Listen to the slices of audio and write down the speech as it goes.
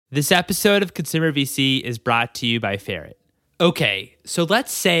This episode of Consumer VC is brought to you by Ferret. Okay, so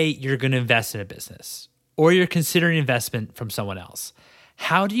let's say you're going to invest in a business, or you're considering investment from someone else.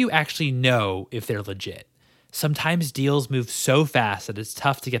 How do you actually know if they're legit? Sometimes deals move so fast that it's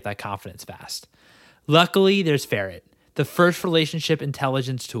tough to get that confidence fast. Luckily, there's Ferret, the first relationship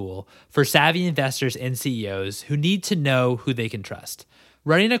intelligence tool for savvy investors and CEOs who need to know who they can trust.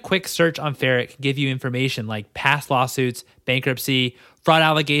 Running a quick search on Ferret can give you information like past lawsuits, bankruptcy, fraud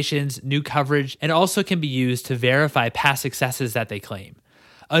allegations, new coverage, and also can be used to verify past successes that they claim.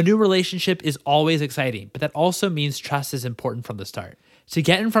 A new relationship is always exciting, but that also means trust is important from the start. To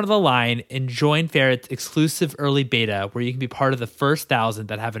get in front of the line and join Ferret's exclusive early beta, where you can be part of the first 1,000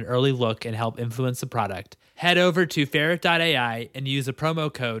 that have an early look and help influence the product, head over to ferret.ai and use the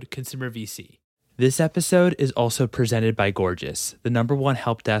promo code ConsumerVC. This episode is also presented by Gorgias, the #1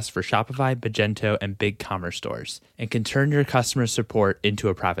 help desk for Shopify, Magento, and BigCommerce stores, and can turn your customer support into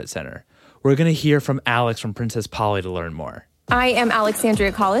a profit center. We're going to hear from Alex from Princess Polly to learn more. I am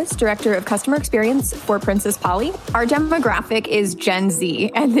Alexandria Collis, Director of Customer Experience for Princess Polly. Our demographic is Gen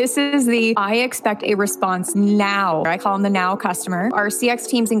Z, and this is the I expect a response now. I call them the now customer. Our CX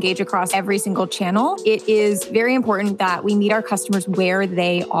teams engage across every single channel. It is very important that we meet our customers where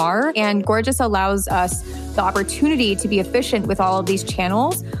they are, and Gorgias allows us the opportunity to be efficient with all of these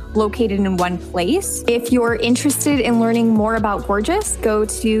channels located in one place. If you're interested in learning more about Gorgias, go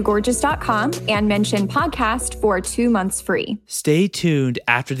to gorgias.com and mention podcast for 2 months free. Stay tuned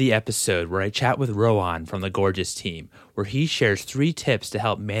after the episode where I chat with Rohan from the Gorgias team, where he shares 3 tips to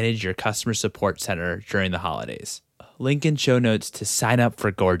help manage your customer support center during the holidays. Link in show notes to sign up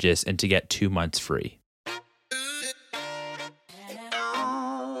for Gorgias and to get 2 months free.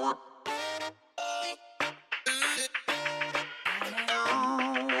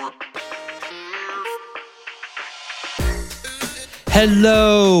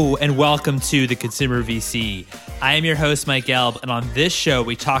 Hello, and welcome to the Consumer VC. I am your host, Mike Gelb, and on this show,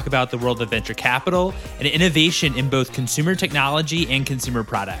 we talk about the world of venture capital and innovation in both consumer technology and consumer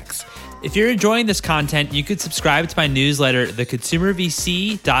products. If you're enjoying this content, you could subscribe to my newsletter,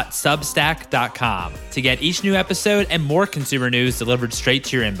 theconsumervc.substack.com, to get each new episode and more consumer news delivered straight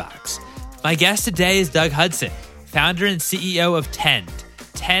to your inbox. My guest today is Doug Hudson, founder and CEO of Tend.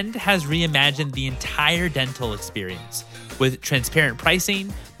 Tend has reimagined the entire dental experience with transparent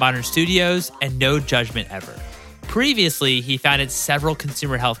pricing, modern studios, and no judgment ever. Previously, he founded several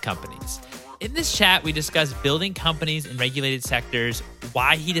consumer health companies. In this chat, we discussed building companies in regulated sectors,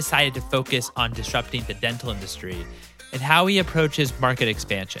 why he decided to focus on disrupting the dental industry, and how he approaches market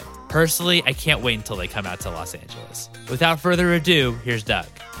expansion. Personally, I can't wait until they come out to Los Angeles. Without further ado, here's Doug.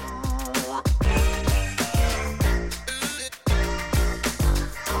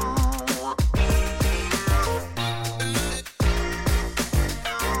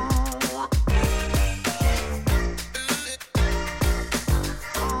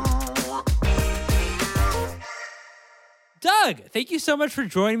 Doug, thank you so much for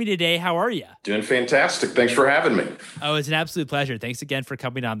joining me today. How are you? Doing fantastic. Thanks for having me. Oh, it's an absolute pleasure. Thanks again for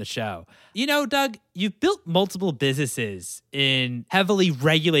coming on the show. You know, Doug, you've built multiple businesses in heavily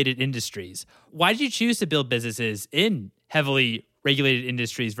regulated industries. Why did you choose to build businesses in heavily regulated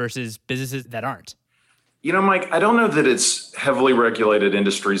industries versus businesses that aren't? You know, Mike, I don't know that it's heavily regulated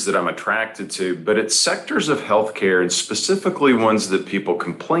industries that I'm attracted to, but it's sectors of healthcare and specifically ones that people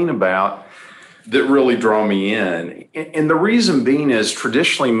complain about that really draw me in. And the reason being is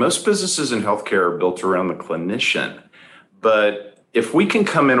traditionally most businesses in healthcare are built around the clinician. But if we can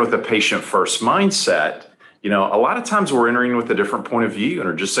come in with a patient-first mindset, you know, a lot of times we're entering with a different point of view and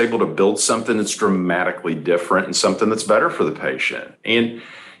are just able to build something that's dramatically different and something that's better for the patient. And,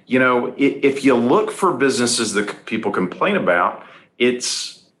 you know, if you look for businesses that people complain about,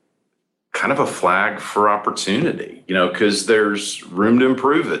 it's kind of a flag for opportunity, you know, because there's room to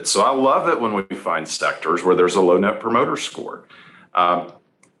improve it. So I love it when we find sectors where there's a low net promoter score,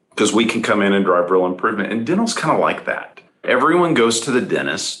 because we can come in and drive real improvement. And dental's kind of like that. Everyone goes to the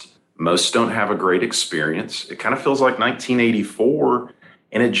dentist. Most don't have a great experience. It kind of feels like 1984,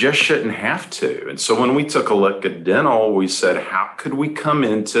 and it just shouldn't have to. And so when we took a look at dental, we said, how could we come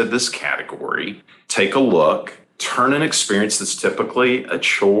into this category, take a look, turn an experience that's typically a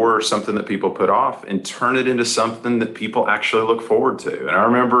chore or something that people put off and turn it into something that people actually look forward to. And I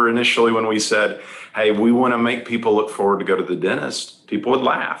remember initially when we said, hey, we want to make people look forward to go to the dentist, people would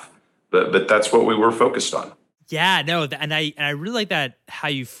laugh. But that's what we were focused on. Yeah, no, and I really like that how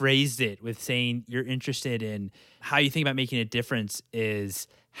you phrased it with saying you're interested in how you think about making a difference is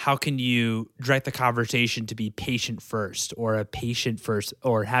how can you direct the conversation to be patient first or a patient first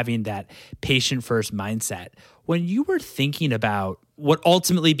or having that patient first mindset. When you were thinking about what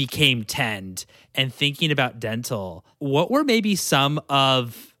ultimately became Tend and thinking about dental, what were maybe some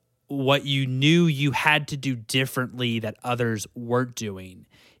of what you knew you had to do differently that others weren't doing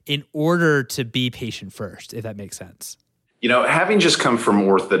in order to be patient first, if that makes sense? Having just come from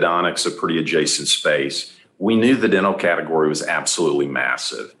orthodontics, a pretty adjacent space, we knew the dental category was absolutely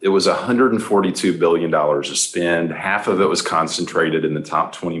massive. It was $142 billion of spend. Half of it was concentrated in the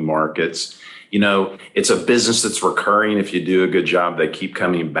top 20 markets. It's a business that's recurring. If you do a good job, they keep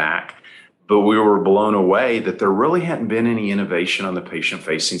coming back. But we were blown away that there really hadn't been any innovation on the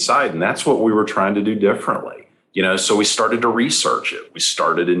patient-facing side. And that's what we were trying to do differently. So we started to research it. We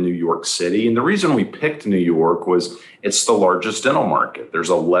started in New York City. And the reason we picked New York was it's the largest dental market. There's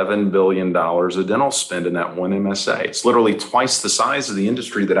 $11 billion of dental spend in that one MSA. It's literally twice the size of the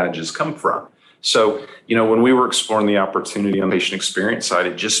industry that I just come from. So, when we were exploring the opportunity on the patient experience side,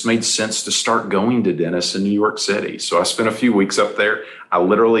 it just made sense to start going to dentists in New York City. So I spent a few weeks up there. I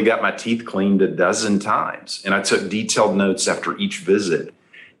literally got my teeth cleaned a dozen times, and I took detailed notes after each visit.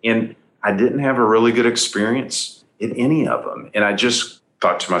 And I didn't have a really good experience in any of them. And I just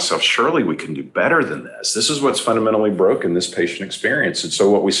thought to myself, surely we can do better than this. This is what's fundamentally broken this patient experience. And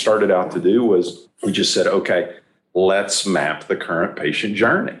so what we started out to do was we just said, okay, let's map the current patient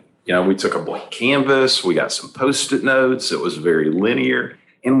journey. We took a blank canvas, we got some Post-it notes, it was very linear.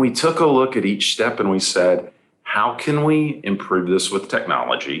 And we took a look at each step and we said, how can we improve this with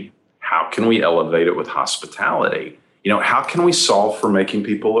technology? How can we elevate it with hospitality? How can we solve for making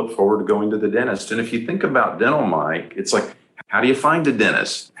people look forward to going to the dentist? And if you think about dental, Mike, it's like, how do you find a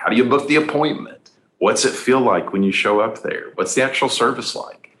dentist? How do you book the appointment? What's it feel like when you show up there? What's the actual service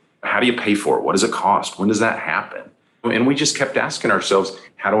like? How do you pay for it? What does it cost? When does that happen? And we just kept asking ourselves,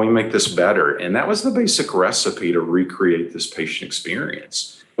 how do we make this better? And that was the basic recipe to recreate this patient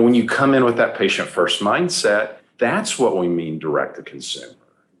experience. When you come in with that patient-first mindset, that's what we mean direct to consumer,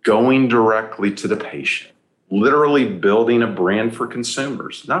 going directly to the patient, literally building a brand for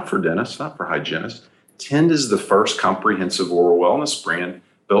consumers, not for dentists, not for hygienists. Tend is the first comprehensive oral wellness brand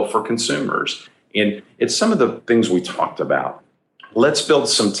built for consumers. And it's some of the things we talked about. Let's build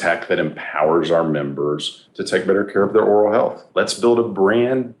some tech that empowers our members to take better care of their oral health. Let's build a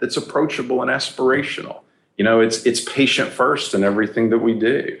brand that's approachable and aspirational. It's patient first in everything that we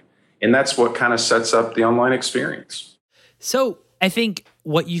do. And that's what kind of sets up the online experience. So I think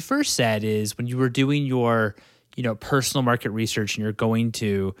what you first said is when you were doing your personal market research and you're going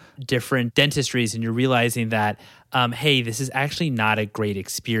to different dentistries and you're realizing that, hey, this is actually not a great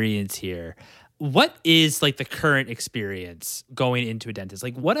experience here. What is like the current experience going into a dentist?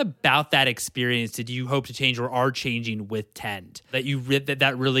 Like, what about that experience did you hope to change or are changing with Tend that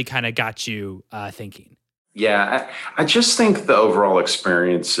that really kind of got you thinking? Yeah, I just think the overall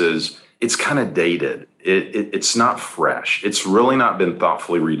experience it's kind of dated. It's not fresh. It's really not been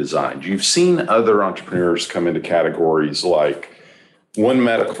thoughtfully redesigned. You've seen other entrepreneurs come into categories like One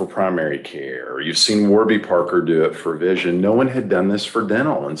Medical for primary care. You've seen Warby Parker do it for vision. No one had done this for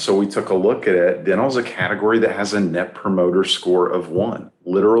dental. And so we took a look at it. Dental is a category that has a net promoter score of 1,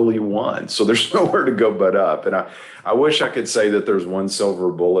 literally 1. So there's nowhere to go but up. And I wish I could say that there's one silver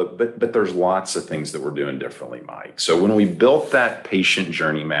bullet, but there's lots of things that we're doing differently, Mike. So when we built that patient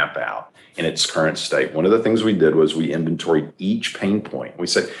journey map out in its current state, one of the things we did was we inventoried each pain point. We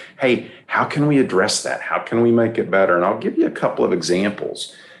said, hey, how can we address that? How can we make it better? And I'll give you a couple of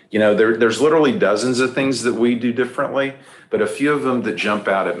examples. There's literally dozens of things that we do differently, but a few of them that jump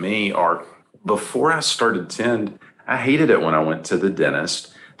out at me are, before I started Tend, I hated it when I went to the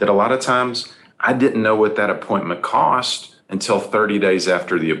dentist, that a lot of times I didn't know what that appointment cost until 30 days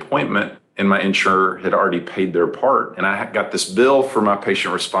after the appointment, and my insurer had already paid their part, and I got this bill for my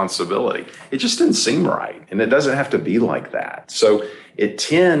patient responsibility. It just didn't seem right, and it doesn't have to be like that. So at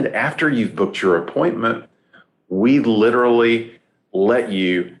Tend, after you've booked your appointment, we literally let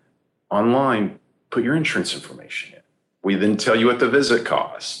you online put your insurance information in. We then tell you what the visit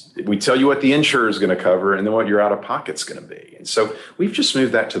costs. We tell you what the insurer is going to cover and then what your out-of-pocket's going to be. And so we've just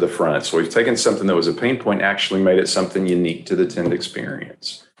moved that to the front. So we've taken something that was a pain point, actually made it something unique to the Tend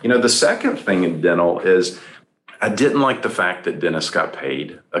experience. The second thing in dental is I didn't like the fact that dentists got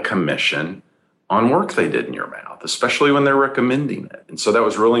paid a commission on work they did in your mouth, especially when they're recommending it. And so that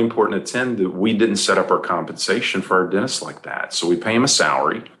was really important to Tend that we didn't set up our compensation for our dentists like that. So we pay them a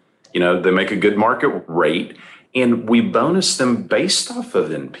salary, they make a good market rate, and we bonus them based off of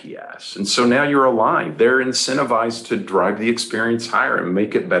NPS. And so now you're aligned. They're incentivized to drive the experience higher and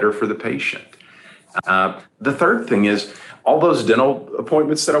make it better for the patient. The third thing is all those dental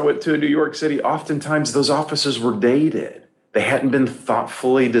appointments that I went to in New York City, oftentimes those offices were dated. They hadn't been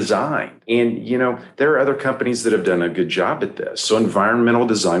thoughtfully designed. And, there are other companies that have done a good job at this. So environmental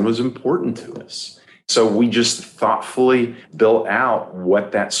design was important to us. So we just thoughtfully built out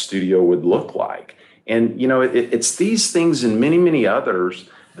what that studio would look like. And, it's these things and many, many others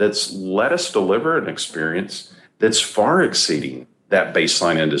that's let us deliver an experience that's far exceeding that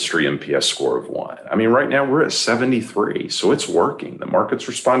baseline industry NPS score of 1. I mean, right now we're at 73, so it's working. The market's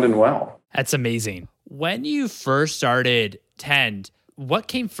responding well. That's amazing. When you first started Tend, what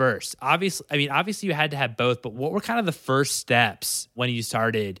came first? Obviously you had to have both, but what were kind of the first steps when you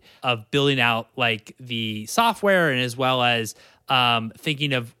started of building out like the software and as well as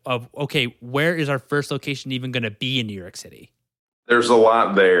thinking of, okay, where is our first location even going to be in New York City? There's a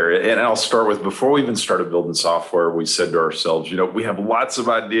lot there. And I'll start with, before we even started building software, we said to ourselves, we have lots of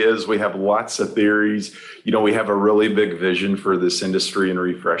ideas. We have lots of theories. We have a really big vision for this industry and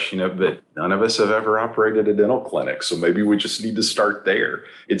refreshing it, but none of us have ever operated a dental clinic. So maybe we just need to start there.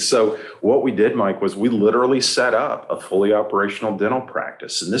 And so what we did, Mike, was we literally set up a fully operational dental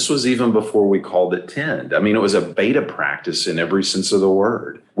practice. And this was even before we called it Tend. I mean, it was a beta practice in every sense of the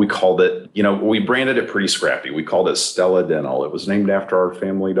word. We called it, we branded it pretty scrappy. We called it Stella Dental. It was named after our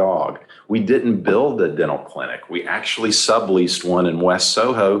family dog. We didn't build a dental clinic. We actually subleased one in West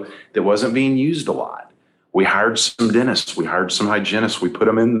Soho that wasn't being used a lot. We hired some dentists. We hired some hygienists. We put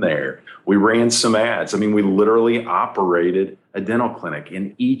them in there. We ran some ads. I mean, we literally operated a dental clinic.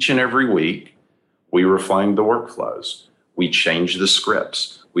 And each and every week, we refined the workflows. We changed the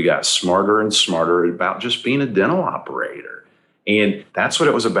scripts. We got smarter and smarter about just being a dental operator. And that's what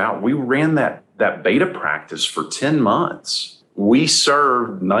it was about. We ran that beta practice for 10 months. We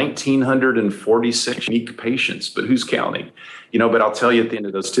served 1,946 unique patients, but who's counting? But I'll tell you, at the end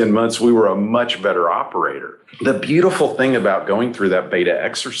of those 10 months, we were a much better operator. The beautiful thing about going through that beta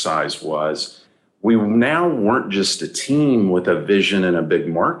exercise was we now weren't just a team with a vision in a big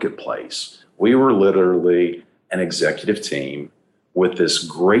marketplace. We were literally an executive team with this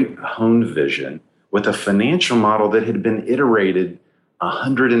great honed vision, with a financial model that had been iterated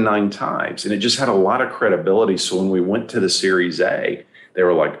 109 times. And it just had a lot of credibility. So when we went to the Series A, they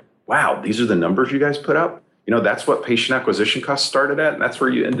were like, wow, these are the numbers you guys put up? That's what patient acquisition costs started at, and that's where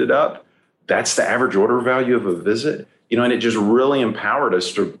you ended up. That's the average order value of a visit. And it just really empowered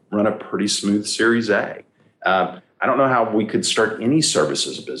us to run a pretty smooth Series A. I don't know how we could start any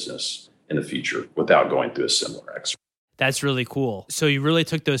services business in the future without going through a similar exercise. That's really cool. So you really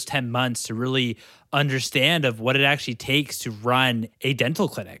took those 10 months to really understand of what it actually takes to run a dental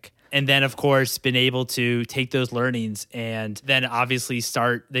clinic. And then, of course, been able to take those learnings and then obviously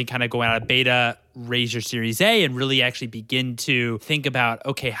start then kind of going out of beta, raise your Series A, and really actually begin to think about,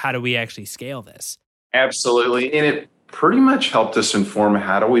 okay, how do we actually scale this? Absolutely. And it pretty much helped us inform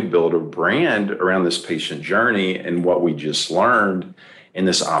how do we build a brand around this patient journey and what we just learned in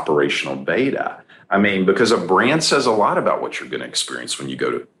this operational beta. I mean, because a brand says a lot about what you're going to experience when you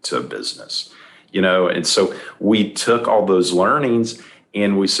go to a business, and so we took all those learnings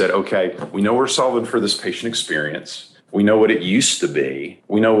and we said, okay, we know we're solving for this patient experience. We know what it used to be.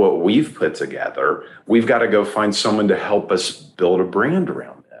 We know what we've put together. We've got to go find someone to help us build a brand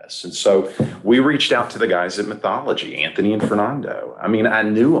around this. And so we reached out to the guys at Mythology, Anthony and Fernando. I mean, I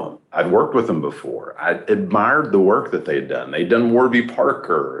knew them. I'd worked with them before. I admired the work that they'd done. They'd done Warby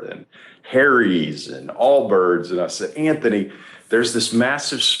Parker and Harry's and Allbirds. And I said, Anthony, there's this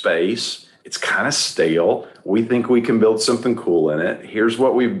massive space. It's kind of stale. We think we can build something cool in it. Here's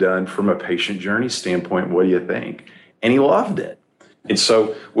what we've done from a patient journey standpoint. What do you think? And he loved it. And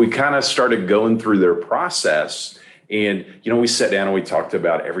so we kind of started going through their process. And, we sat down and we talked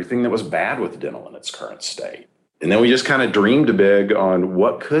about everything that was bad with dental in its current state. And then we just kind of dreamed big on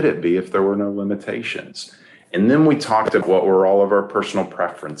what could it be if there were no limitations. And then we talked about what were all of our personal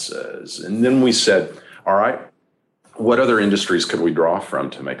preferences. And then we said, all right, what other industries could we draw from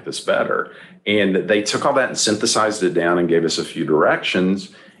to make this better? And they took all that and synthesized it down and gave us a few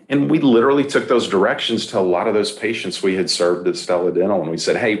directions. And we literally took those directions to a lot of those patients we had served at Stella Dental. And we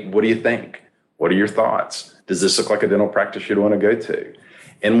said, hey, what do you think? What are your thoughts? Does this look like a dental practice you'd want to go to?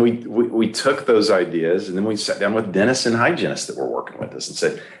 And we took those ideas and then we sat down with dentists and hygienists that were working with us and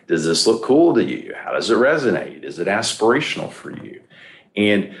said, does this look cool to you? How does it resonate? Is it aspirational for you?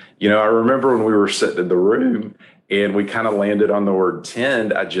 And, I remember when we were sitting in the room and we kind of landed on the word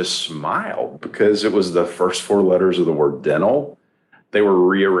Tend, I just smiled because it was the first four letters of the word dental. They were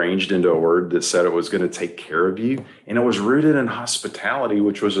rearranged into a word that said it was going to take care of you. And it was rooted in hospitality,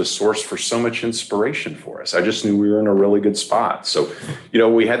 which was a source for so much inspiration for us. I just knew we were in a really good spot. So,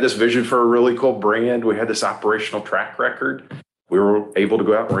 we had this vision for a really cool brand. We had this operational track record. We were able to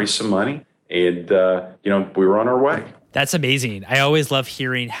go out and raise some money and, we were on our way. That's amazing. I always love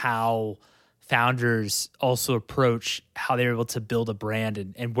hearing how founders also approach how they're able to build a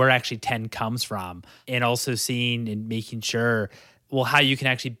brand and where actually 10 comes from, and also seeing and making sure, well, how you can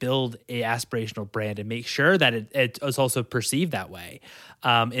actually build a aspirational brand and make sure that it is also perceived that way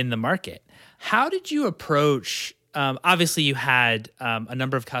in the market. How did you approach, obviously you had a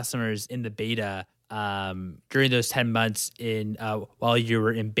number of customers in the beta during those 10 months while you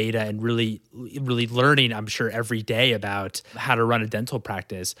were in beta and really learning, I'm sure, every day about how to run a dental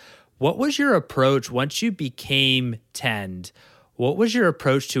practice. What was your approach once you became Tend? What was your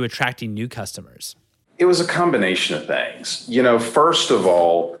approach to attracting new customers? It was a combination of things. First of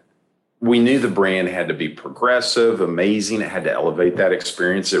all, we knew the brand had to be progressive, amazing. It had to elevate that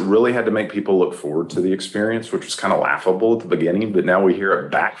experience. It really had to make people look forward to the experience, which was kind of laughable at the beginning, but now we hear it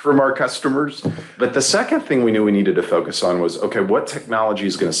back from our customers. But the second thing we knew we needed to focus on was, okay, what technology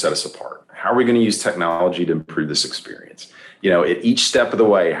is going to set us apart? How are we going to use technology to improve this experience? At each step of the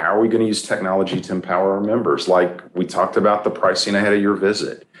way, how are we going to use technology to empower our members? Like we talked about the pricing ahead of your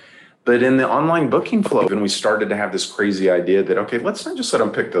visit. But in the online booking flow, and we started to have this crazy idea that, okay, let's not just let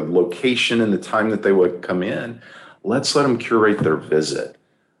them pick the location and the time that they would come in. Let's let them curate their visit.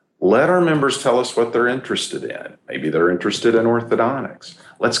 Let our members tell us what they're interested in. Maybe they're interested in orthodontics.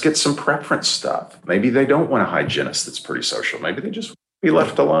 Let's get some preference stuff. Maybe they don't want a hygienist that's pretty social. Maybe they just want to be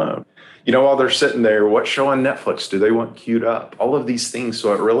left alone. While they're sitting there, what show on Netflix do they want queued up? All of these things.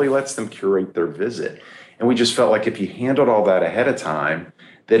 So it really lets them curate their visit. And we just felt like if you handled all that ahead of time,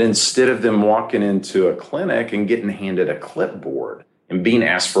 that instead of them walking into a clinic and getting handed a clipboard and being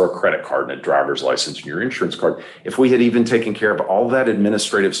asked for a credit card and a driver's license and your insurance card, if we had even taken care of all that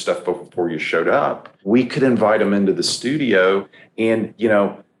administrative stuff before you showed up, we could invite them into the studio and,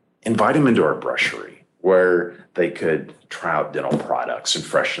 invite them into our brushery where they could try out dental products and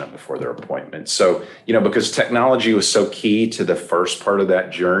freshen up before their appointment. So, because technology was so key to the first part of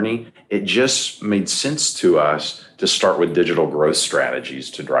that journey, it just made sense to us to start with digital growth strategies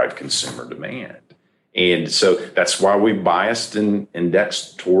to drive consumer demand. And so that's why we biased and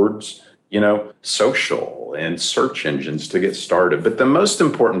indexed towards, social and search engines to get started. But the most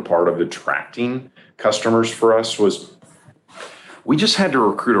important part of attracting customers for us was we just had to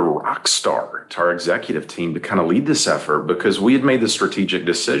recruit a rock star to our executive team to kind of lead this effort, because we had made the strategic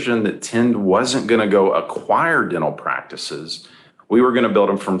decision that Tend wasn't going to go acquire dental practices. We were going to build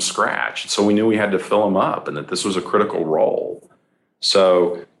them from scratch. So we knew we had to fill them up and that this was a critical role.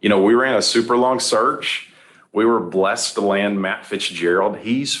 So, we ran a super long search. We were blessed to land Matt Fitzgerald.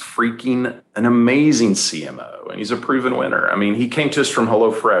 He's freaking an amazing CMO, and he's a proven winner. I mean, he came to us from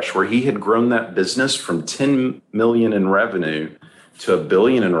HelloFresh, where he had grown that business from 10 million in revenue to $1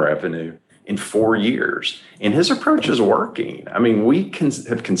 billion in revenue in 4 years. And his approach is working. I mean, we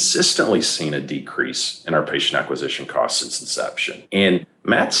have consistently seen a decrease in our patient acquisition costs since inception. And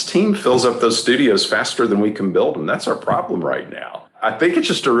Matt's team fills up those studios faster than we can build them. That's our problem right now. I think it's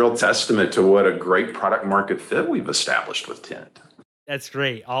just a real testament to what a great product market fit we've established with Tend. That's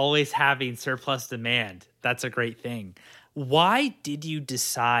great. Always having surplus demand. That's a great thing. Why did you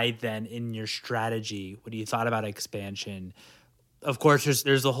decide then in your strategy, when you thought about expansion? Of course,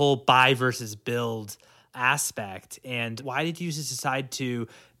 there's the whole buy versus build aspect. And why did you decide to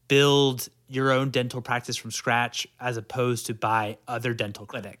build your own dental practice from scratch as opposed to buy other dental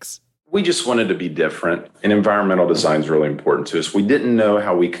clinics? We just wanted to be different, and environmental design is really important to us. We didn't know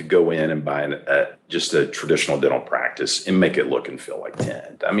how we could go in and buy just a traditional dental practice and make it look and feel like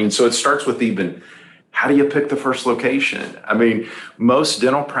Tend. I mean, so it starts with even, how do you pick the first location? I mean, most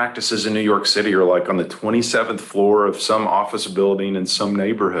dental practices in New York City are like on the 27th floor of some office building in some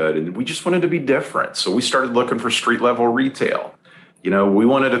neighborhood, and we just wanted to be different. So we started looking for street level retail. We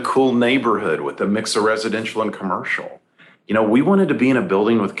wanted a cool neighborhood with a mix of residential and commercial. We wanted to be in a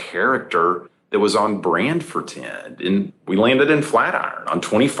building with character that was on brand for Tend. And we landed in Flatiron on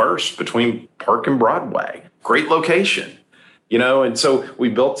 21st between Park and Broadway. Great location, and so we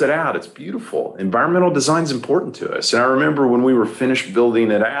built it out. It's beautiful. Environmental design is important to us. And I remember when we were finished building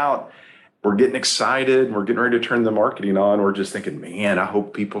it out, we're getting excited. We're getting ready to turn the marketing on. We're just thinking, man, I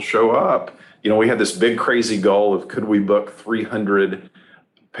hope people show up. We had this big, crazy goal of could we book 300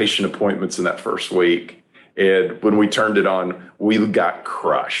 patient appointments in that first week? And when we turned it on, we got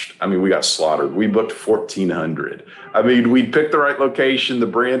crushed. I mean, we got slaughtered. We booked 1,400. I mean, we picked the right location. The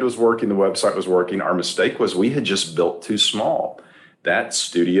brand was working. The website was working. Our mistake was we had just built too small. That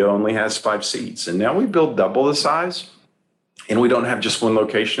studio only has 5 seats. And now we build double the size. And we don't have just one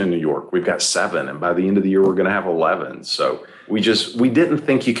location in New York. We've got 7. And by the end of the year, we're going to have 11. So we didn't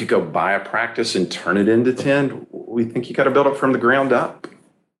think you could go buy a practice and turn it into Tend. We think you got to build it from the ground up.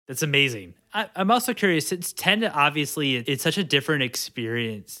 That's amazing. I'm also curious, since 10 obviously it's such a different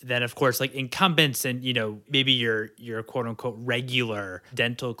experience than, of course, like incumbents and, maybe your quote unquote regular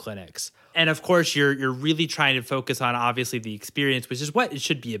dental clinics. And of course, you're really trying to focus on obviously the experience, which is what it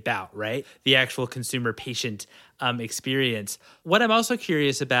should be about, right? The actual consumer patient experience. What I'm also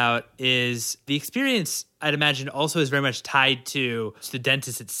curious about is the experience, I'd imagine, also is very much tied to the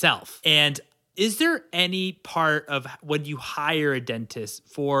dentist itself. And is there any part of when you hire a dentist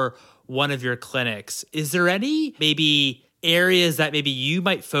for one of your clinics, is there any maybe areas that maybe you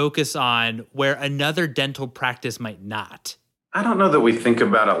might focus on where another dental practice might not? I don't know that we think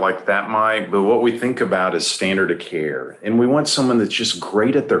about it like that, Mike, but what we think about is standard of care. And we want someone that's just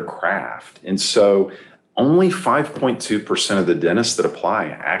great at their craft. And so only 5.2% of the dentists that apply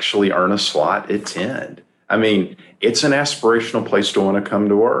actually earn a slot at 10. I mean, it's an aspirational place to want to come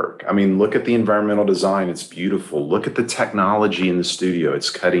to work. I mean, look at the environmental design. It's beautiful. Look at the technology in the studio. It's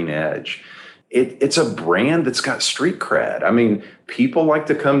cutting edge. It's a brand that's got street cred. I mean, people like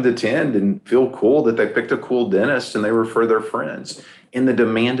to come to Tend and feel cool that they picked a cool dentist and they refer their friends. And the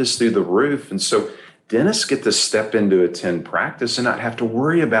demand is through the roof. And so dentists get to step into a Tend practice and not have to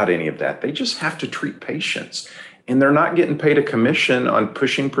worry about any of that. They just have to treat patients. And they're not getting paid a commission on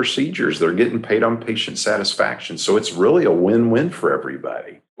pushing procedures. They're getting paid on patient satisfaction. So it's really a win-win for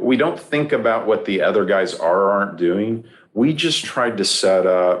everybody. We don't think about what the other guys are or aren't doing. We just tried to set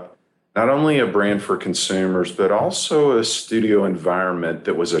up not only a brand for consumers, but also a studio environment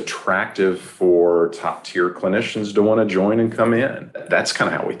that was attractive for top-tier clinicians to want to join and come in. That's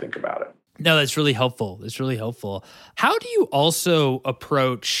kind of how we think about it. No, that's really helpful. That's really helpful. How do you also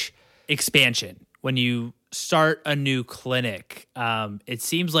approach expansion when you start a new clinic? It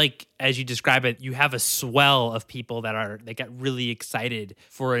seems like, as you describe it, you have a swell of people that get really excited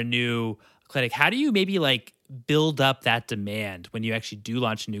for a new clinic. How do you maybe build up that demand when you actually do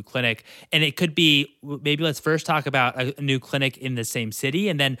launch a new clinic? And it could be, maybe let's first talk about a new clinic in the same city,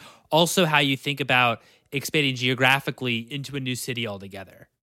 and then also how you think about expanding geographically into a new city altogether.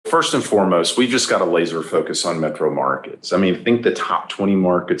 First and foremost, we've just got a laser focus on metro markets. I mean, think the top 20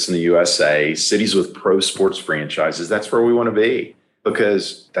 markets in the USA, cities with pro sports franchises. That's where we want to be,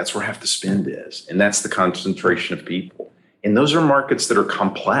 because that's where half the spend is. And that's the concentration of people. And those are markets that are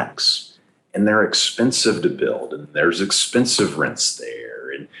complex and they're expensive to build. And there's expensive rents there.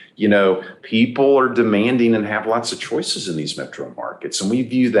 And, people are demanding and have lots of choices in these metro markets. And we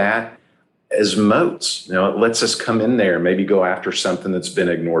view that as moats. It lets us come in there and maybe go after something that's been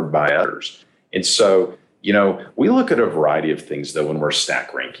ignored by others. And so, we look at a variety of things, though, when we're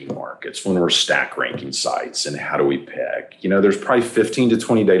stack ranking markets, when we're stack ranking sites, and how do we pick? There's probably 15 to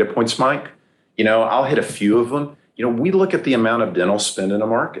 20 data points, Mike. I'll hit a few of them. We look at the amount of dental spend in a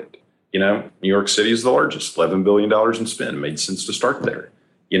market. New York City is the largest, $11 billion in spend. It made sense to start there.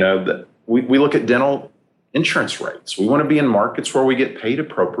 We look at dental insurance rates. We want to be in markets where we get paid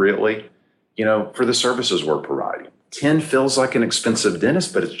appropriately, for the services we're providing. 10 feels like an expensive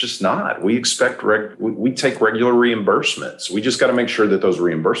dentist, but it's just not. We expect, we take regular reimbursements. We just got to make sure that those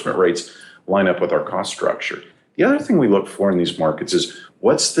reimbursement rates line up with our cost structure. The other thing we look for in these markets is,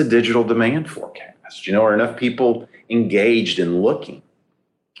 what's the digital demand forecast? Are enough people engaged in looking?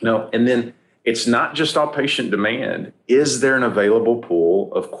 And then it's not just all patient demand. Is there an available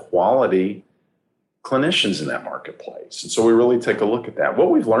pool of quality clinicians in that marketplace? And so we really take a look at that.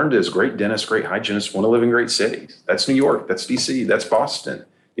 What we've learned is great dentists, great hygienists want to live in great cities. That's New York, that's DC, that's Boston,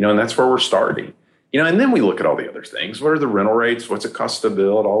 and that's where we're starting. And then we look at all the other things. What are the rental rates? What's it cost to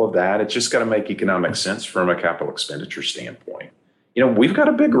build? All of that. It's just got to make economic sense from a capital expenditure standpoint. We've got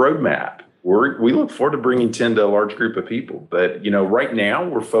a big roadmap. We look forward to bringing Tend to a large group of people. But, right now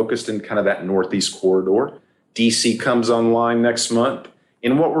we're focused in kind of that Northeast corridor. DC comes online next month.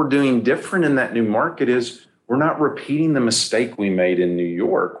 And what we're doing different in that new market is we're not repeating the mistake we made in New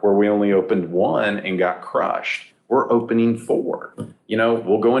York, where we only opened one and got crushed. We're opening 4.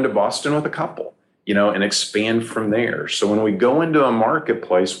 We'll go into Boston with a couple, and expand from there. So when we go into a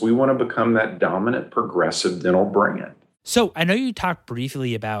marketplace, we want to become that dominant progressive dental brand. So I know you talked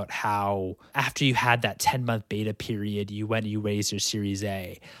briefly about how after you had that 10-month beta period, you raised your Series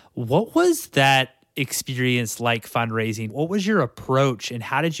A. What was that experience like fundraising? What was your approach, and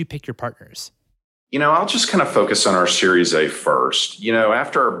how did you pick your partners? I'll just kind of focus on our Series A first.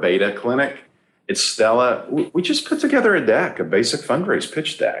 After our beta clinic at Stella, we just put together a deck, a basic fundraise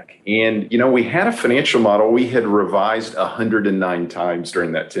pitch deck. And, we had a financial model we had revised 109 times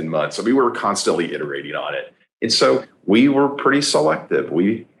during that 10 months. So we were constantly iterating on it. And so we were pretty selective.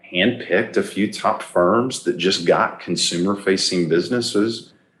 We handpicked a few top firms that just got consumer-facing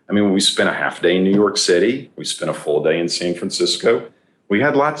businesses. We spent a half day in New York City. We spent a full day in San Francisco. We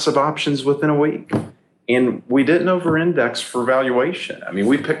had lots of options within a week. And we didn't over-index for valuation. I mean,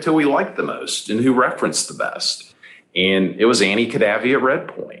 we picked who we liked the most and who referenced the best. And it was Annie Cadavi at Red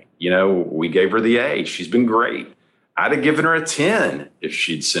Point. We gave her the A. She's been great. I'd have given her a 10 if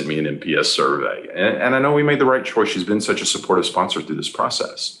she'd sent me an NPS survey. And I know we made the right choice. She's been such a supportive sponsor through this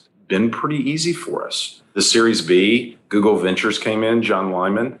process. Been pretty easy for us. The Series B, Google Ventures came in, John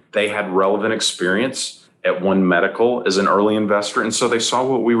Lyman. They had relevant experience at One Medical as an early investor. And so they saw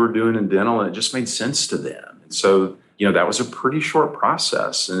what we were doing in dental and it just made sense to them. And so, that was a pretty short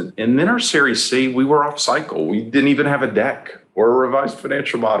process. And then our Series C, we were off cycle. We didn't even have a deck or a revised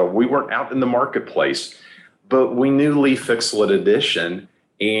financial model. We weren't out in the marketplace, but we knew Lee Fixlet Edition.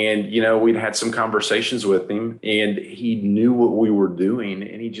 And, we'd had some conversations with him and he knew what we were doing.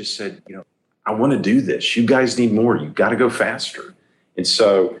 And he just said, I want to do this. You guys need more. You've got to go faster. And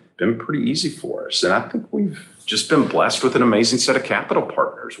so been pretty easy for us. And I think we've just been blessed with an amazing set of capital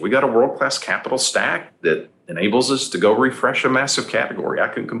partners. We got a world-class capital stack that enables us to go refresh a massive category. I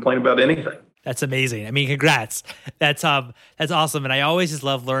couldn't complain about anything. That's amazing. I mean, congrats. That's awesome. And I always just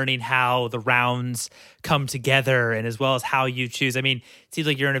love learning how the rounds come together and as well as how you choose. I mean, it seems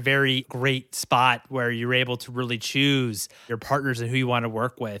like you're in a very great spot where you're able to really choose your partners and who you want to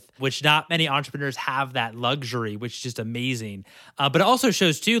work with, which not many entrepreneurs have that luxury, which is just amazing. But it also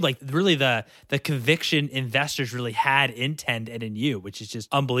shows too, like really the conviction investors really had in Tend and in you, which is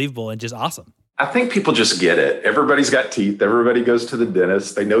just unbelievable and just awesome. I think people just get it. Everybody's got teeth. Everybody goes to the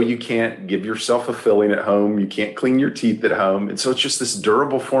dentist. They know you can't give yourself a filling at home. You can't clean your teeth at home. And so it's just this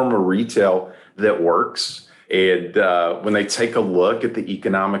durable form of retail that works. And when they take a look at the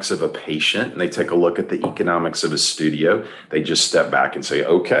economics of a patient and they take a look at the economics of a studio, they just step back and say,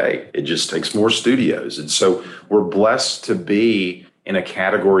 okay, it just takes more studios. And so we're blessed to be in a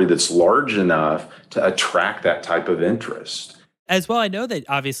category that's large enough to attract that type of interest. As well, I know that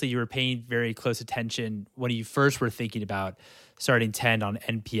obviously you were paying very close attention when you first were thinking about starting Tend on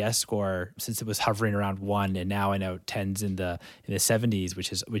NPS score, since it was hovering around 1, and now I know Tend's in the 70s,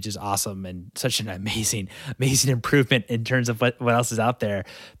 which is awesome and such an amazing improvement in terms of what else is out there.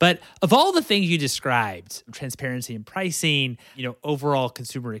 But of all the things you described, transparency in pricing, overall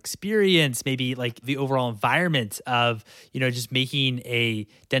consumer experience, maybe like the overall environment of just making a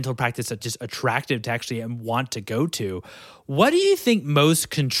dental practice just attractive to actually want to go to, what do you think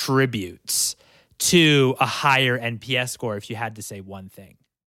most contributes to a higher NPS score if you had to say one thing?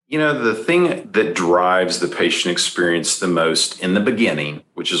 The thing that drives the patient experience the most in the beginning,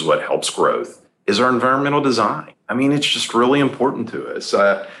 which is what helps growth, is our environmental design. I mean, it's just really important to us.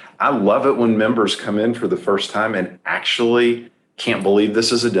 I love it when members come in for the first time and actually can't believe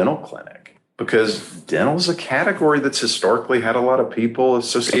this is a dental clinic, because dental is a category that's historically had a lot of people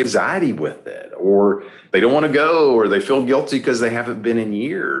associate anxiety with it, or they don't want to go, or they feel guilty because they haven't been in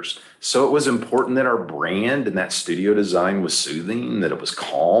years. So it was important that our brand and that studio design was soothing, that it was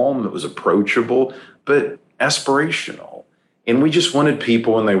calm, it was approachable, but aspirational. And we just wanted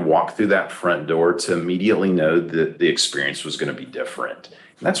people, when they walked through that front door, to immediately know that the experience was going to be different.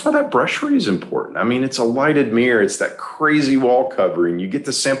 And that's why that brushery is important. I mean, it's a lighted mirror. It's that crazy wall covering. You get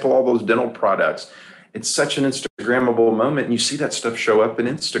to sample all those dental products. It's such an Instagrammable moment, and you see that stuff show up in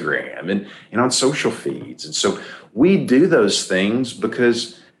Instagram and on social feeds. And so we do those things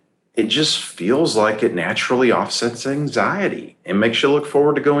because it just feels like it naturally offsets anxiety and makes you look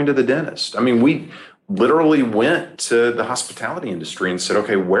forward to going to the dentist. I mean, we literally went to the hospitality industry and said,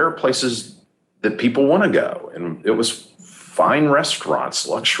 okay, where are places that people want to go? And it was fine restaurants,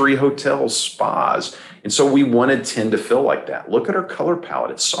 luxury hotels, spas. And so we wanted Tend to feel like that. Look at our color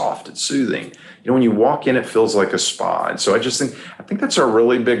palette. It's soft, it's soothing. When you walk in, it feels like a spa. And so I think that's a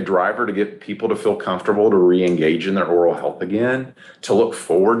really big driver to get people to feel comfortable to re-engage in their oral health again, to look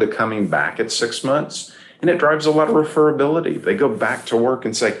forward to coming back at 6 months. And it drives a lot of referability. They go back to work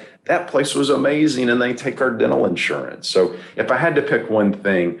and say, that place was amazing, and they take our dental insurance. So if I had to pick one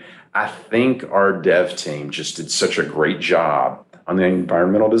thing, I think our dev team just did such a great job on the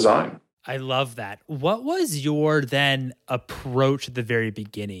environmental design. I love that. What was your then approach at the very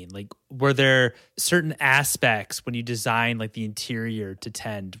beginning? Like, were there certain aspects when you designed like the interior to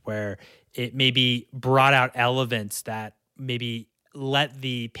Tend where it maybe brought out elements that maybe let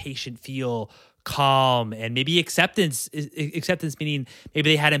the patient feel calm and maybe acceptance meaning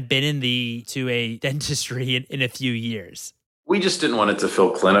maybe they hadn't been to a dentistry in a few years? We just didn't want it to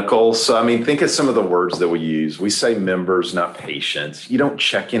feel clinical. So, I mean, think of some of the words that we use. We say members, not patients. You don't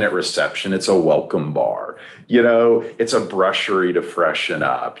check in at reception. It's a welcome bar. It's a brushery to freshen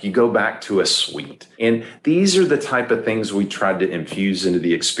up. You go back to a suite. And these are the type of things we tried to infuse into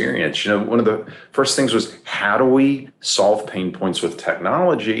the experience. One of the first things was, how do we solve pain points with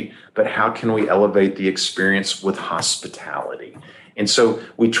technology, but how can we elevate the experience with hospitality? And so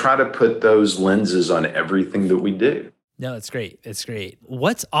we try to put those lenses on everything that we do. No, it's great. It's great.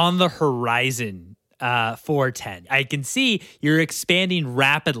 What's on the horizon for 10? I can see you're expanding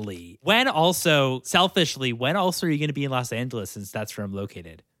rapidly. When also are you going to be in Los Angeles, since that's where I'm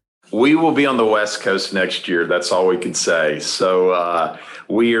located? We will be on the West Coast next year. That's all we can say. So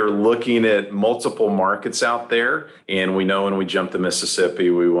we are looking at multiple markets out there. And we know when we jump to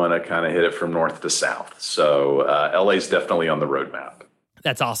Mississippi, we want to kind of hit it from north to south. So LA is definitely on the roadmap.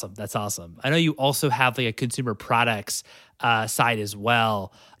 That's awesome. That's awesome. I know you also have like a consumer products side as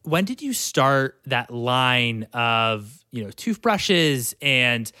well. When did you start that line of, toothbrushes,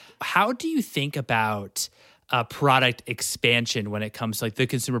 and how do you think about product expansion when it comes to like the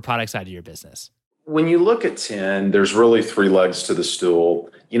consumer product side of your business? When you look at 10, there's really three legs to the stool.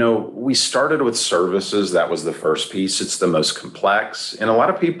 We started with services. That was the first piece. It's the most complex. And a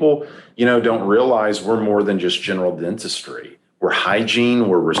lot of people, don't realize we're more than just general dentistry. We're hygiene,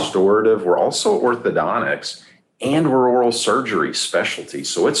 we're restorative, we're also orthodontics, and we're oral surgery specialty.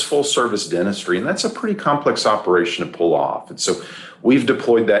 So it's full service dentistry, and that's a pretty complex operation to pull off. And so we've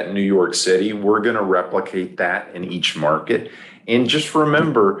deployed that in New York City. We're going to replicate that in each market. And just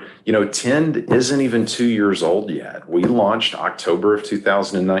remember, 10 isn't even 2 years old yet. We launched October of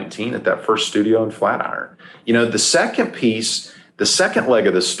 2019 at that first studio in Flatiron. The second piece, the second leg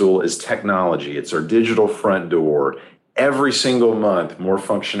of the stool is technology. It's our digital front door. Every single month, more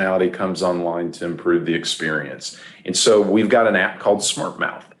functionality comes online to improve the experience. And so we've got an app called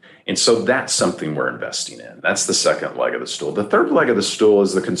SmartMouth. And so that's something we're investing in. That's the second leg of the stool. The third leg of the stool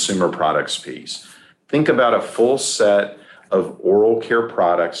is the consumer products piece. Think about a full set of oral care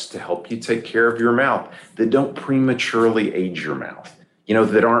products to help you take care of your mouth that don't prematurely age your mouth,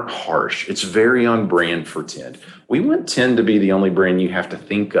 that aren't harsh. It's very on brand for 10. We want 10 to be the only brand you have to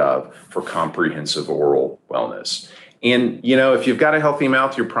think of for comprehensive oral wellness. And, if you've got a healthy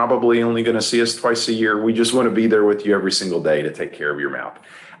mouth, you're probably only going to see us twice a year. We just want to be there with you every single day to take care of your mouth.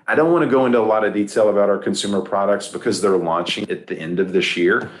 I don't want to go into a lot of detail about our consumer products because they're launching at the end of this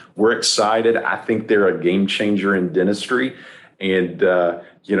year. We're excited. I think they're a game changer in dentistry. And,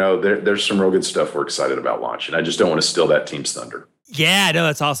 there's some real good stuff we're excited about launching. I just don't want to steal that team's thunder. Yeah, no,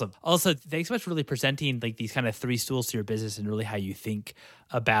 that's awesome. Also, thanks so much for really presenting like these kind of three stools to your business and really how you think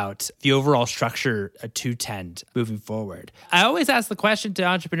about the overall structure to 10 moving forward. I always ask the question to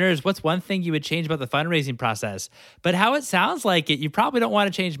entrepreneurs, what's one thing you would change about the fundraising process? But how it sounds like you probably don't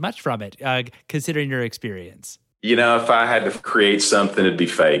want to change much from it, considering your experience. If I had to create something, it'd be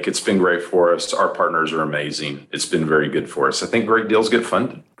fake. It's been great for us. Our partners are amazing. It's been very good for us. I think great deals get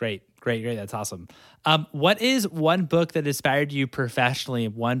funded. Great. That's awesome. What is one book that inspired you professionally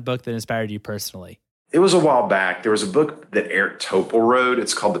and one book that inspired you personally? It was a while back. There was a book that Eric Topol wrote.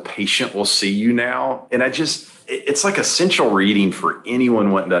 It's called The Patient Will See You Now. And it's like essential reading for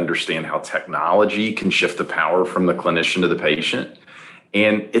anyone wanting to understand how technology can shift the power from the clinician to the patient.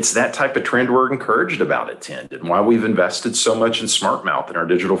 And it's that type of trend we're encouraged about at 10 and why we've invested so much in SmartMouth and our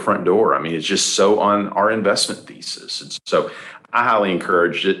digital front door. I mean, it's just so on our investment thesis. And so I highly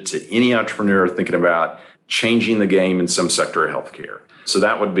encourage it to any entrepreneur thinking about changing the game in some sector of healthcare. So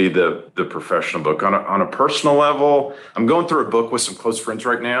that would be the professional book. On a personal level, I'm going through a book with some close friends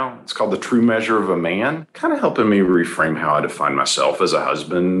right now. It's called The True Measure of a Man, kind of helping me reframe how I define myself as a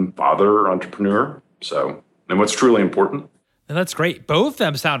husband, father, entrepreneur. And what's truly important. And that's great. Both of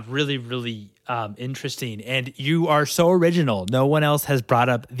them sound really, really interesting. And you are so original. No one else has brought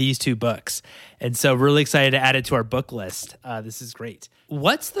up these two books. And so really excited to add it to our book list. This is great.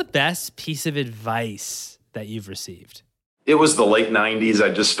 What's the best piece of advice that you've received? It was the late 90s. I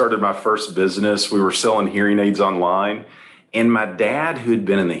just started my first business. We were selling hearing aids online. And my dad, who'd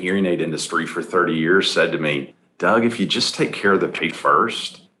been in the hearing aid industry for 30 years, said to me, Doug, if you just take care of the patient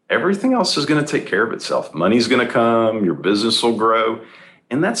first, everything else is going to take care of itself. Money's going to come, your business will grow.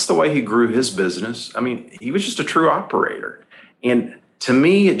 And that's the way he grew his business. I mean, he was just a true operator. And to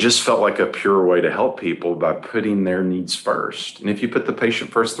me, it just felt like a pure way to help people by putting their needs first. And if you put the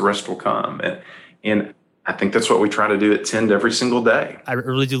patient first, the rest will come. And I think that's what we try to do at Tend every single day. I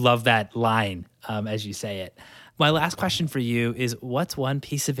really do love that line as you say it. My last question for you is, what's one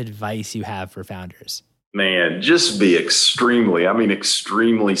piece of advice you have for founders? Man, just be extremely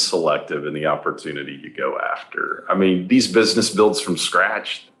selective in the opportunity you go after. I mean, these business builds from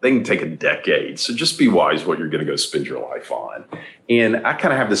scratch, they can take a decade. So just be wise what you're going to go spend your life on. And I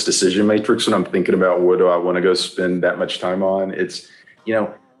kind of have this decision matrix when I'm thinking about what do I want to go spend that much time on.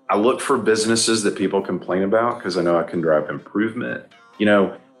 I look for businesses that people complain about because I know I can drive improvement.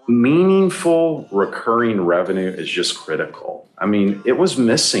 Meaningful recurring revenue is just critical. I mean, it was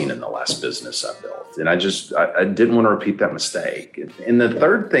missing in the last business I built, and I didn't want to repeat that mistake. And the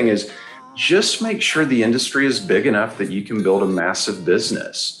third thing is just make sure the industry is big enough that you can build a massive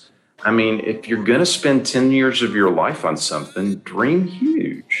business. I mean, if you're going to spend 10 years of your life on something, dream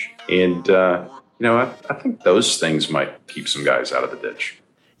huge. And, I think those things might keep some guys out of the ditch.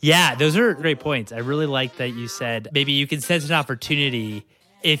 Yeah, those are great points. I really like that you said maybe you can sense an opportunity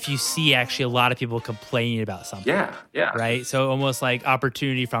if you see actually a lot of people complaining about something. Yeah. Right? So almost like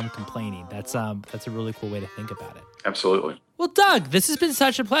opportunity from complaining. That's a really cool way to think about it. Absolutely. Well, Doug, this has been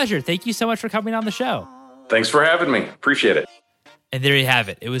such a pleasure. Thank you so much for coming on the show. Thanks for having me. Appreciate it. And there you have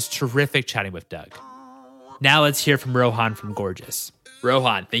it. It was terrific chatting with Doug. Now let's hear from Rohan from Gorgias.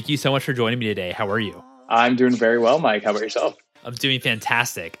 Rohan, thank you so much for joining me today. How are you? I'm doing very well, Mike. How about yourself? I'm doing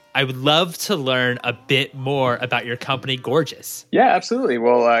fantastic. I would love to learn a bit more about your company, Gorgias. Yeah, absolutely.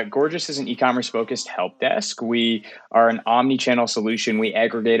 Well, Gorgias is an e-commerce focused help desk. We are an omni-channel solution. We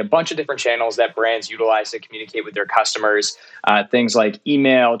aggregate a bunch of different channels that brands utilize to communicate with their customers. Things like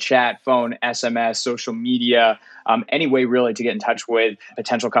email, chat, phone, SMS, social media, any way really to get in touch with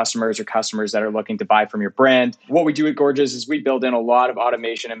potential customers or customers that are looking to buy from your brand. What we do at Gorgias is we build in a lot of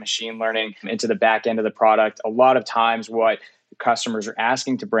automation and machine learning into the back end of the product. A lot of times what customers are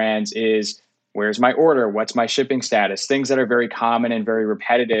asking to brands is, where's my order? What's my shipping status? Things that are very common and very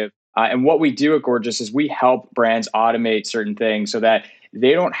repetitive. And what we do at Gorgias is we help brands automate certain things so that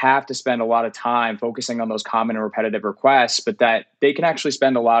they don't have to spend a lot of time focusing on those common and repetitive requests, but that they can actually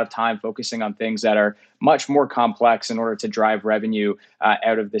spend a lot of time focusing on things that are much more complex in order to drive revenue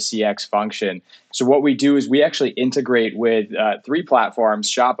out of the CX function. So what we do is we actually integrate with 3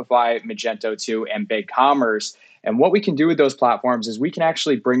 platforms, Shopify, Magento 2, and BigCommerce. And what we can do with those platforms is we can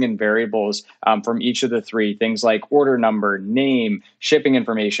actually bring in variables from each of the 3, things like order number, name, shipping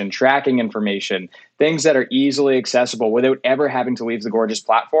information, tracking information, things that are easily accessible without ever having to leave the Gorgias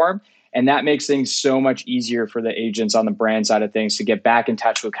platform. And that makes things so much easier for the agents on the brand side of things to get back in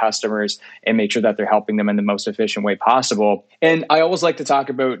touch with customers and make sure that they're helping them in the most efficient way possible. And I always like to talk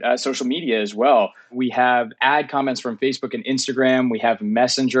about social media as well. We have ad comments from Facebook and Instagram. We have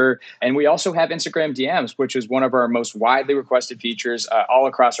Messenger, and we also have Instagram DMs, which is one of our most widely requested features all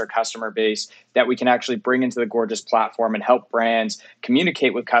across our customer base that we can actually bring into the Gorgias platform and help brands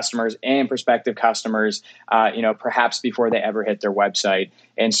communicate with customers and prospective customers, perhaps before they ever hit their website.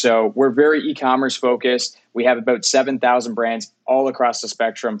 And so we're very e-commerce focused. We have about 7,000 brands all across the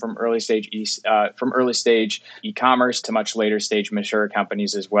spectrum from early stage e-commerce to much later stage mature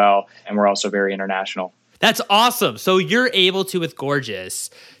companies as well. And we're also very international. That's awesome. So you're able to, with Gorgias,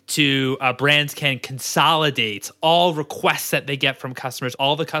 to brands can consolidate all requests that they get from customers,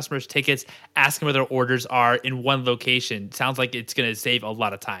 all the customers' tickets, asking where their orders are in one location. Sounds like it's going to save a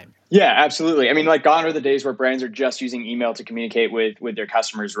lot of time. Yeah, absolutely. I mean, like gone are the days where brands are just using email to communicate with their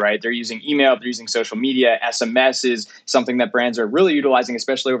customers, right? They're using email, they're using social media. SMS is something that brands are really utilizing,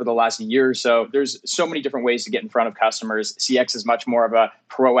 especially over the last year or so. There's so many different ways to get in front of customers. CX is much more of a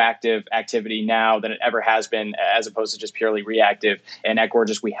proactive activity now than it ever has been, as opposed to just purely reactive. And at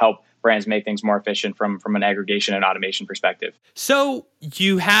Gorgias, we help brands make things more efficient from an aggregation and automation perspective. So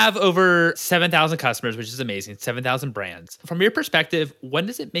you have over 7,000 customers, which is amazing, 7,000 brands. From your perspective, when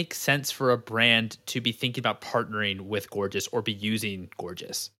does it make sense for a brand to be thinking about partnering with Gorgias or be using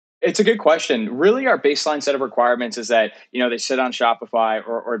Gorgias? It's a good question. Really, our baseline set of requirements is that, they sit on Shopify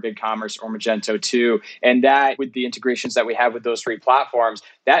or BigCommerce or Magento 2. And that, with the integrations that we have with those 3 platforms,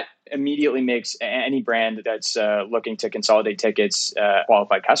 that immediately makes any brand that's looking to consolidate tickets a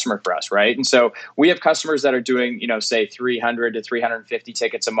qualified customer for us, right? And so we have customers that are doing, say 300 to 350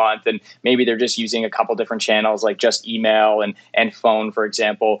 tickets a month, and maybe they're just using a couple different channels like just email and phone, for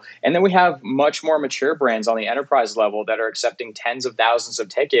example. And then we have much more mature brands on the enterprise level that are accepting tens of thousands of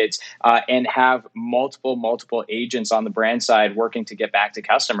tickets and have multiple agents on the brand side working to get back to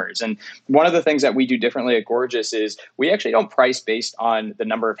customers. And one of the things that we do differently at Gorgias is we actually don't price based on the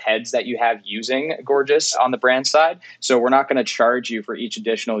number of heads heads that you have using Gorgias on the brand side. So we're not going to charge you for each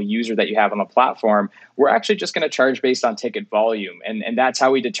additional user that you have on the platform. We're actually just going to charge based on ticket volume. And that's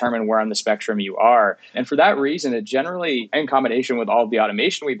how we determine where on the spectrum you are. And for that reason, it generally, in combination with all of the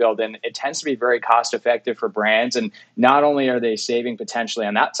automation we build in, it tends to be very cost effective for brands. And not only are they saving potentially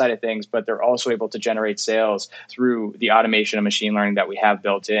on that side of things, but they're also able to generate sales through the automation and machine learning that we have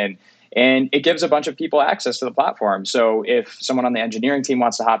built in. And it gives a bunch of people access to the platform. So if someone on the engineering team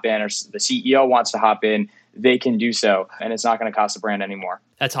wants to hop in or the CEO wants to hop in, they can do so. And it's not going to cost the brand anymore.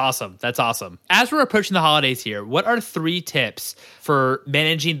 That's awesome. That's awesome. As we're approaching the holidays here, what are 3 tips for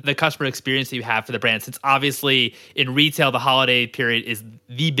managing the customer experience that you have for the brand? Since obviously in retail, the holiday period is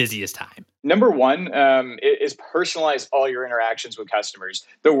the busiest time. Number one is personalize all your interactions with customers.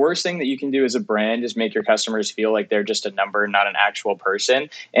 The worst thing that you can do as a brand is make your customers feel like they're just a number, not an actual person.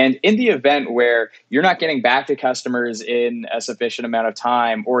 And in the event where you're not getting back to customers in a sufficient amount of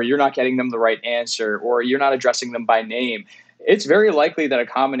time, or you're not getting them the right answer, or you're not addressing them by name, it's very likely that a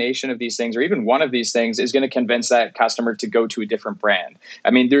combination of these things, or even one of these things, is going to convince that customer to go to a different brand. I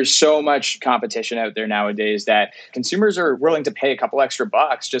mean, there's so much competition out there nowadays that consumers are willing to pay a couple extra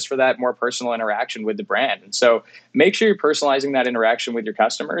bucks just for that more personal interaction with the brand. And so make sure you're personalizing that interaction with your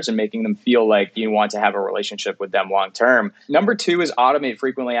customers and making them feel like you want to have a relationship with them long term. Number 2 is automate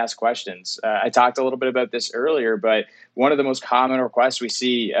frequently asked questions. I talked a little bit about this earlier, but one of the most common requests we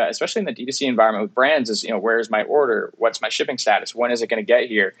see, especially in the D2C environment with brands, is, where's my order? What's my shipping status? When is it going to get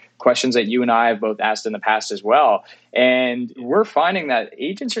here? Questions that you and I have both asked in the past as well. And we're finding that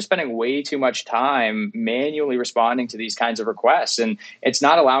agents are spending way too much time manually responding to these kinds of requests. And it's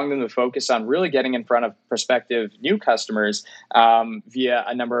not allowing them to focus on really getting in front of prospective new customers via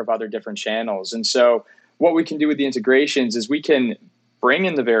a number of other different channels. And so what we can do with the integrations is we can bring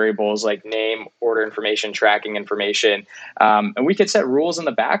in the variables like name, order information, tracking information, and we could set rules in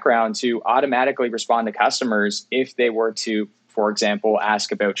the background to automatically respond to customers if they were to, for example,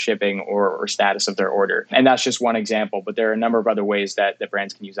 ask about shipping or status of their order. And that's just one example, but there are a number of other ways that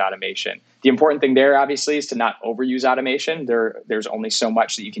brands can use automation. The important thing there, obviously, is to not overuse automation. There's only so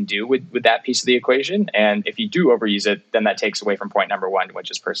much that you can do with that piece of the equation. And if you do overuse it, then that takes away from point number 1, which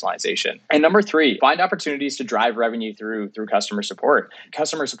is personalization. And number 3, find opportunities to drive revenue through customer support.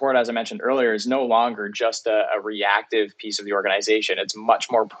 Customer support, as I mentioned earlier, is no longer just a reactive piece of the organization. It's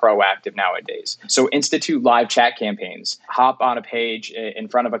much more proactive nowadays. So institute live chat campaigns. Hop on a page in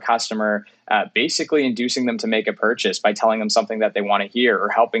front of a customer, basically inducing them to make a purchase by telling them something that they want to hear or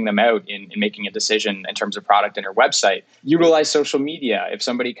helping them out in making a decision in terms of product in your website. Utilize social media. If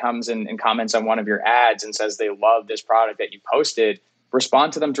somebody comes and comments on one of your ads and says they love this product that you posted,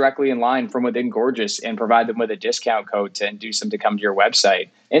 respond to them directly in line from within Gorgias and provide them with a discount code to induce them to come to your website.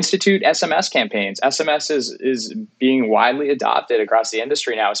 Institute SMS campaigns. SMS is being widely adopted across the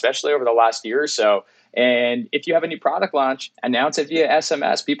industry now, especially over the last year or so. And if you have a new product launch, announce it via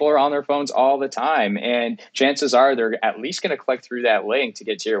SMS. People are on their phones all the time. And chances are they're at least going to click through that link to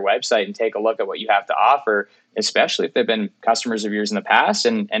get to your website and take a look at what you have to offer, especially if they've been customers of yours in the past.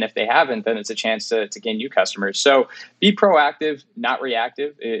 And if they haven't, then it's a chance to gain new customers. So be proactive, not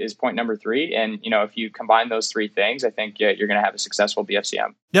reactive is point number 3. And, if you combine those 3 things, I think you're going to have a successful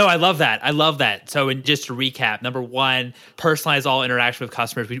BFCM. No, I love that. I love that. So just to recap, number 1, personalize all interaction with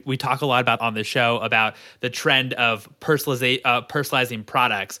customers. We talk a lot about on the show about the trend of personalizing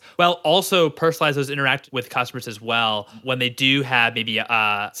products. Well, also personalize those interactions with customers as well when they do have maybe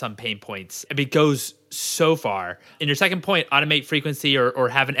some pain points. I mean, it goes so far. In your second point, automate frequency or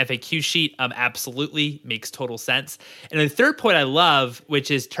have an FAQ sheet, absolutely makes total sense. And the third point I love,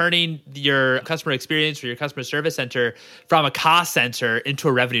 which is turning your customer experience or your customer service center from a cost center into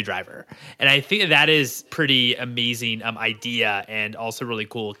a revenue driver. And I think that is pretty amazing idea and also really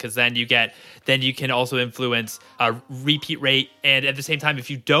cool because then you can also influence a repeat rate. And at the same time, if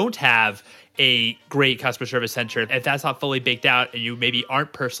you don't have a great customer service center, if that's not fully baked out and you maybe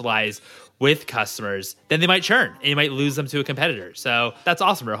aren't personalized with customers, then they might churn and you might lose them to a competitor. So that's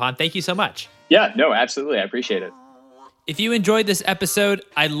awesome, Rohan. Thank you so much. Yeah, no, absolutely. I appreciate it. If you enjoyed this episode,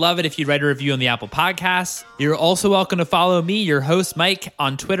 I'd love it if you'd write a review on the Apple Podcasts. You're also welcome to follow me, your host, Mike,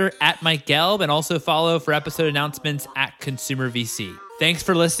 on Twitter @MikeGelb, and also follow for episode announcements @ConsumerVC. Thanks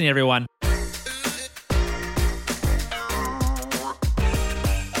for listening, everyone.